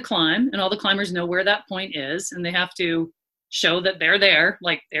point on the climb, and all the climbers know where that point is, and they have to show that they're there,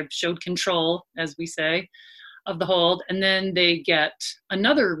 like they've showed control, as we say, of the hold, and then they get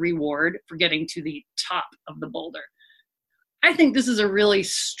another reward for getting to the top of the boulder. I think this is a really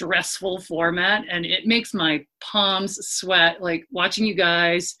stressful format, and it makes my palms sweat, like watching you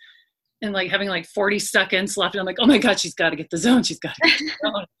guys and like having like 40 seconds left. And I'm like, oh my God, she's got to get the zone. She's got to get the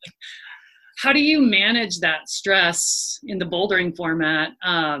zone. How do you manage that stress in the bouldering format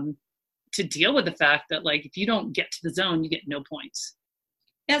to deal with the fact that like if you don't get to the zone, you get no points?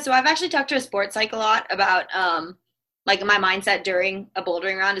 Yeah, so I've actually talked to a sports psych a lot about like my mindset during a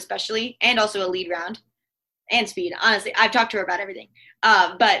bouldering round, especially, and also a lead round and speed. Honestly, I've talked to her about everything.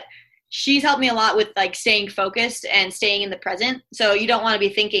 But she's helped me a lot with like staying focused and staying in the present. So you don't want to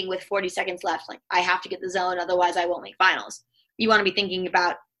be thinking with 40 seconds left, like I have to get the zone, otherwise I won't make finals. You want to be thinking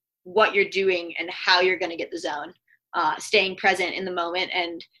about what you're doing and how you're going to get the zone, staying present in the moment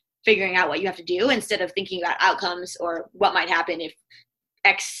and figuring out what you have to do instead of thinking about outcomes or what might happen if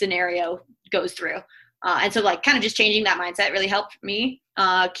X scenario goes through. And so like kind of just changing that mindset really helped me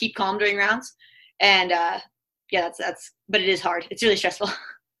keep calm during rounds. And yeah, that's, but it is hard. It's really stressful.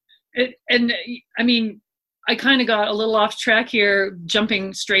 And I mean, I kind of got a little off track here,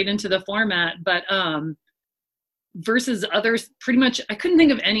 jumping straight into the format, but versus others, pretty much, I couldn't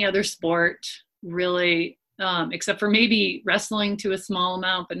think of any other sport really, except for maybe wrestling to a small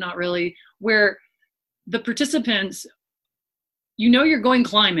amount, but not really, where the participants, you know, you're going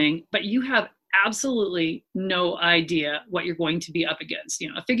climbing, but you have absolutely no idea what you're going to be up against. You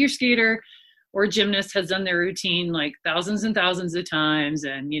know, a figure skater or a gymnast has done their routine like thousands and thousands of times.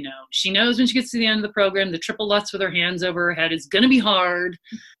 And, you know, she knows when she gets to the end of the program, the triple Lutz with her hands over her head is going to be hard,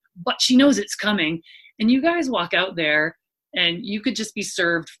 but she knows it's coming. And you guys walk out there and you could just be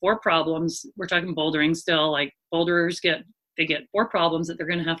served 4 problems. We're talking bouldering still, like boulderers get 4 problems that they're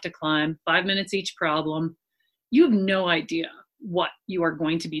going to have to climb, 5 minutes each problem. You have no idea what you are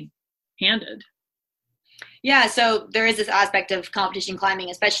going to be handed. Yeah, so there is this aspect of competition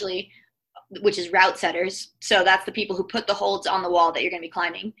climbing, especially, which is route setters. So that's the people who put the holds on the wall that you're going to be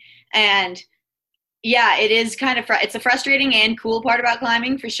climbing. And yeah, it is kind of, it's a frustrating and cool part about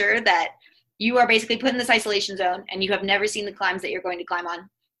climbing for sure, that you are basically put in this isolation zone and you have never seen the climbs that you're going to climb on.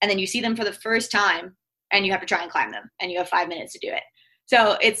 And then you see them for the first time and you have to try and climb them and you have 5 minutes to do it.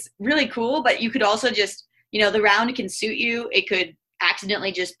 So it's really cool, but you could also just, you know, the round can suit you. It could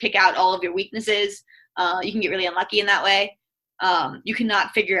accidentally just pick out all of your weaknesses. You can get really unlucky in that way. You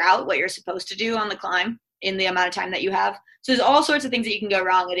cannot figure out what you're supposed to do on the climb in the amount of time that you have. So there's all sorts of things that you can go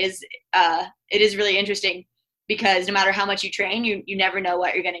wrong. It is really interesting because no matter how much you train, you never know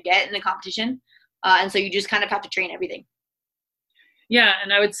what you're going to get in the competition. And so you just kind of have to train everything. Yeah,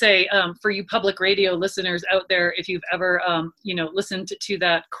 and I would say for you public radio listeners out there, if you've ever, listened to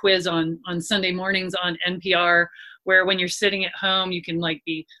that quiz on Sunday mornings on NPR, where when you're sitting at home, you can like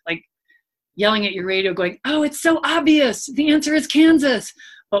be like yelling at your radio going, oh, it's so obvious. The answer is Kansas.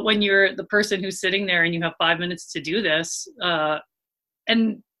 But when you're the person who's sitting there and you have 5 minutes to do this,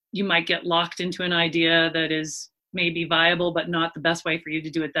 and you might get locked into an idea that is maybe viable, but not the best way for you to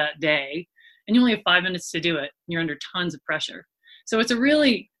do it that day. And you only have 5 minutes to do it. And you're under tons of pressure. So I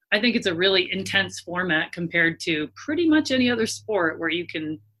think it's a really intense format compared to pretty much any other sport where you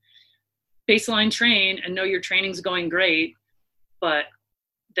can baseline train and know your training's going great, but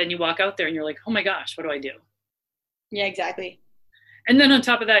then you walk out there and you're like, oh my gosh, what do I do? Yeah, exactly. And then on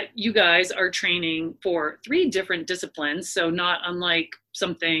top of that, you guys are training for 3 different disciplines. So not unlike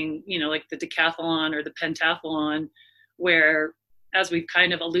something, like the decathlon or the pentathlon, where, as we've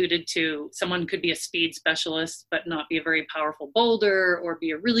kind of alluded to, someone could be a speed specialist, but not be a very powerful boulder, or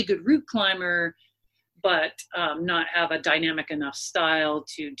be a really good route climber, but not have a dynamic enough style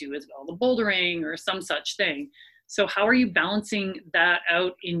to do as well the bouldering or some such thing. So how are you balancing that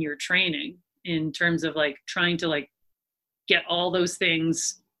out in your training in terms of like trying to like get all those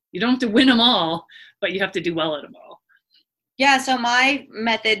things? You don't have to win them all, but you have to do well at them all. Yeah, so my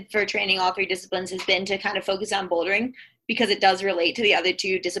method for training all 3 disciplines has been to kind of focus on bouldering because it does relate to the other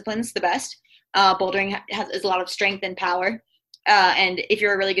 2 disciplines the best. Bouldering is a lot of strength and power. And if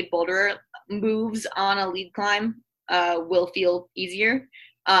you're a really good boulderer, moves on a lead climb will feel easier.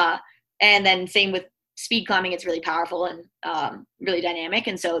 And then same with speed climbing, it's really powerful and really dynamic.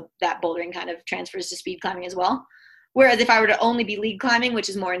 And so that bouldering kind of transfers to speed climbing as well. Whereas if I were to only be lead climbing, which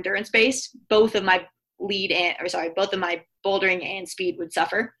is more endurance based, both of my bouldering and speed would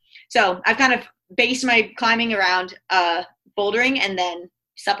suffer. So I've kind of based my climbing around bouldering and then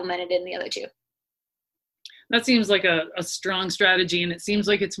supplemented in the other 2. That seems like a strong strategy, and it seems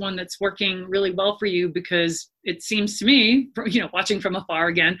like it's one that's working really well for you, because it seems to me, watching from afar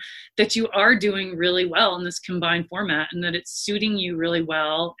again, that you are doing really well in this combined format, and that it's suiting you really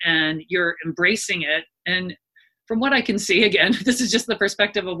well, and you're embracing it. And from what I can see, again, this is just the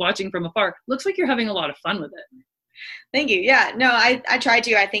perspective of watching from afar, looks like you're having a lot of fun with it. Thank you. Yeah, no, I try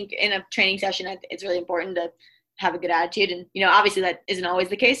to. I think in a training session, it's really important to have a good attitude. And, obviously that isn't always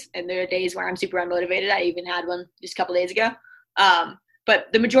the case. And there are days where I'm super unmotivated. I even had one just a couple days ago.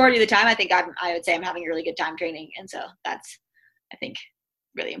 But the majority of the time, I think I would say I'm having a really good time training. And so that's, I think,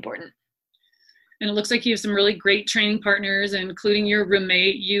 really important. And it looks like you have some really great training partners, including your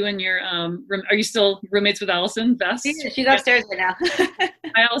roommate. You and your, are you still roommates with Allison Vest? She's upstairs right now.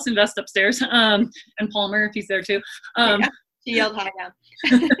 Hi, Allison Vest upstairs. And Palmer, if he's there too. Yeah, she yelled hi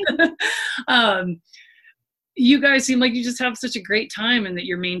now. You guys seem like you just have such a great time, and that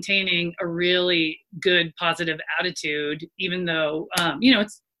you're maintaining a really good, positive attitude, even though,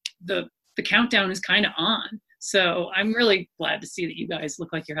 it's the countdown is kind of on. So I'm really glad to see that you guys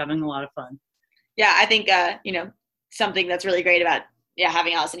look like you're having a lot of fun. Yeah, I think, something that's really great about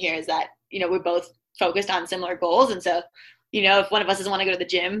having Allison here is that, we're both focused on similar goals. And so, if one of us doesn't want to go to the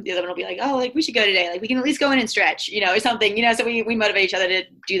gym, the other one will be like, oh, like we should go today. Like we can at least go in and stretch, or something, so we motivate each other to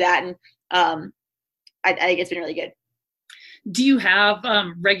do that. And I think it's been really good. Do you have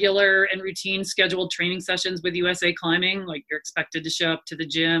regular and routine scheduled training sessions with USA Climbing? Like you're expected to show up to the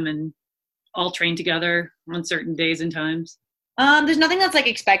gym and all train together on certain days and times? There's nothing that's like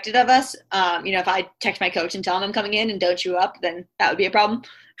expected of us. If I text my coach and tell him I'm coming in and don't show up, then that would be a problem.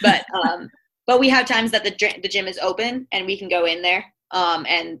 But but we have times that the gym is open and we can go in there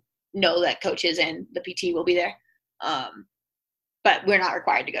and know that coaches and the PT will be there. But we're not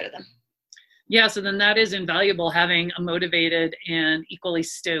required to go to them. Yeah, so then that is invaluable, having a motivated and equally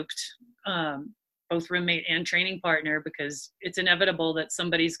stoked both roommate and training partner, because it's inevitable that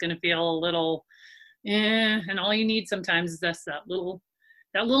somebody's going to feel a little and all you need sometimes is that little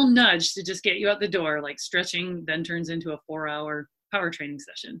nudge to just get you out the door. Like stretching then turns into a 4-hour power training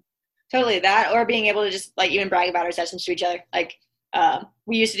session. Totally that, or being able to just like even brag about our sessions to each other. Like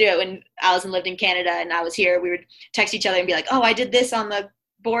we used to do it when Allison lived in Canada and I was here. We would text each other and be like, oh, I did this on the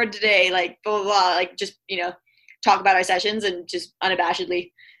board today, like blah, blah, blah. Like just, talk about our sessions and just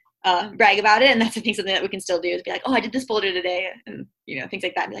unabashedly brag about it. And that's something that we can still do, is be like, oh, I did this boulder today. And, things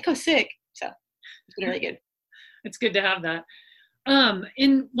like that. And be like, oh, sick. So it's been really good. It's good to have that.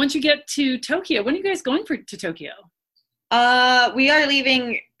 And once you get to Tokyo, when are you guys going to Tokyo? We are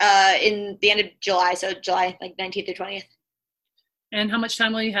leaving in the end of July. So July, like 19th or 20th. And how much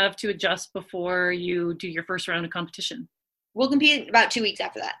time will you have to adjust before you do your first round of competition? We'll compete about 2 weeks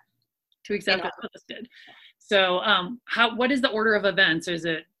after that. 2 weeks after that's good. So what is the order of events? Is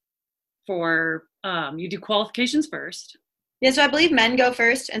it for you do qualifications first? Yeah, so I believe men go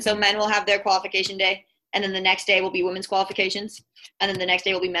first. And so men will have their qualification day. And then the next day will be women's qualifications. And then the next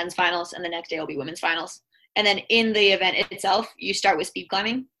day will be men's finals. And the next day will be women's finals. And then in the event itself, you start with speed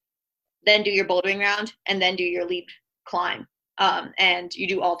climbing, then do your bouldering round, and then do your lead climb. And you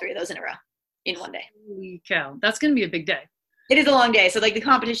do all three of those in a row in one day. Holy cow. That's going to be a big day. It is a long day. So like the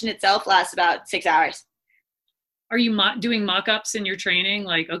competition itself lasts about 6 hours. Are you doing mock-ups in your training?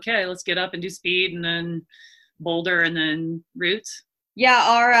 Like, okay, let's get up and do speed and then boulder and then routes? Yeah,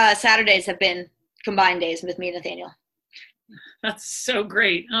 our Saturdays have been combined days with me and Nathaniel. That's so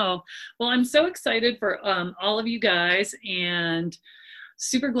great. Oh, well, I'm so excited for all of you guys, and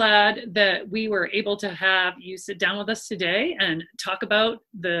super glad that we were able to have you sit down with us today and talk about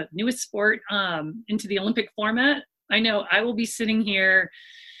the newest sport into the Olympic format. I know I will be sitting here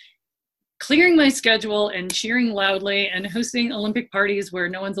clearing my schedule and cheering loudly and hosting Olympic parties where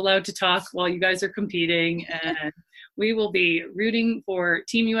no one's allowed to talk while you guys are competing. And we will be rooting for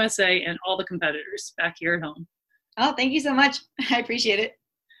Team USA and all the competitors back here at home. Oh, thank you so much. I appreciate it.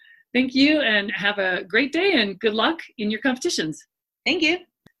 Thank you, and have a great day and good luck in your competitions. Thank you.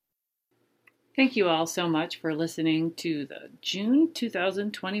 Thank you all so much for listening to the June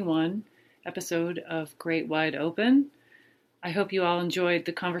 2021 episode of Great Wide Open. I hope you all enjoyed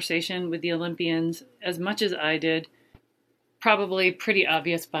the conversation with the Olympians as much as I did. Probably pretty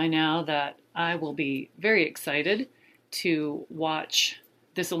obvious by now that I will be very excited to watch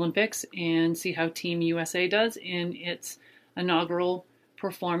this Olympics and see how Team USA does in its inaugural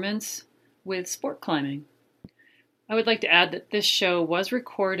performance with sport climbing. I would like to add that this show was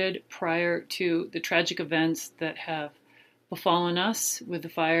recorded prior to the tragic events that have befallen us with the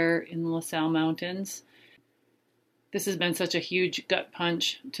fire in the La Salle Mountains. This has been such a huge gut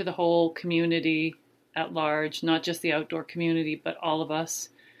punch to the whole community at large, not just the outdoor community, but all of us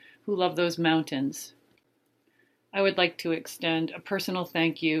who love those mountains. I would like to extend a personal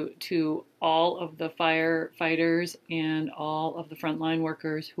thank you to all of the firefighters and all of the frontline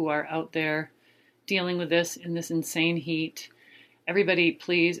workers who are out there dealing with this in this insane heat. Everybody,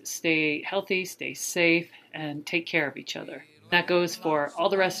 please stay healthy, stay safe, and take care of each other. That goes for all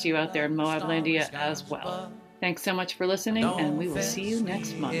the rest of you out there in Moablandia as well. Thanks so much for listening, and we will see you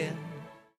next month.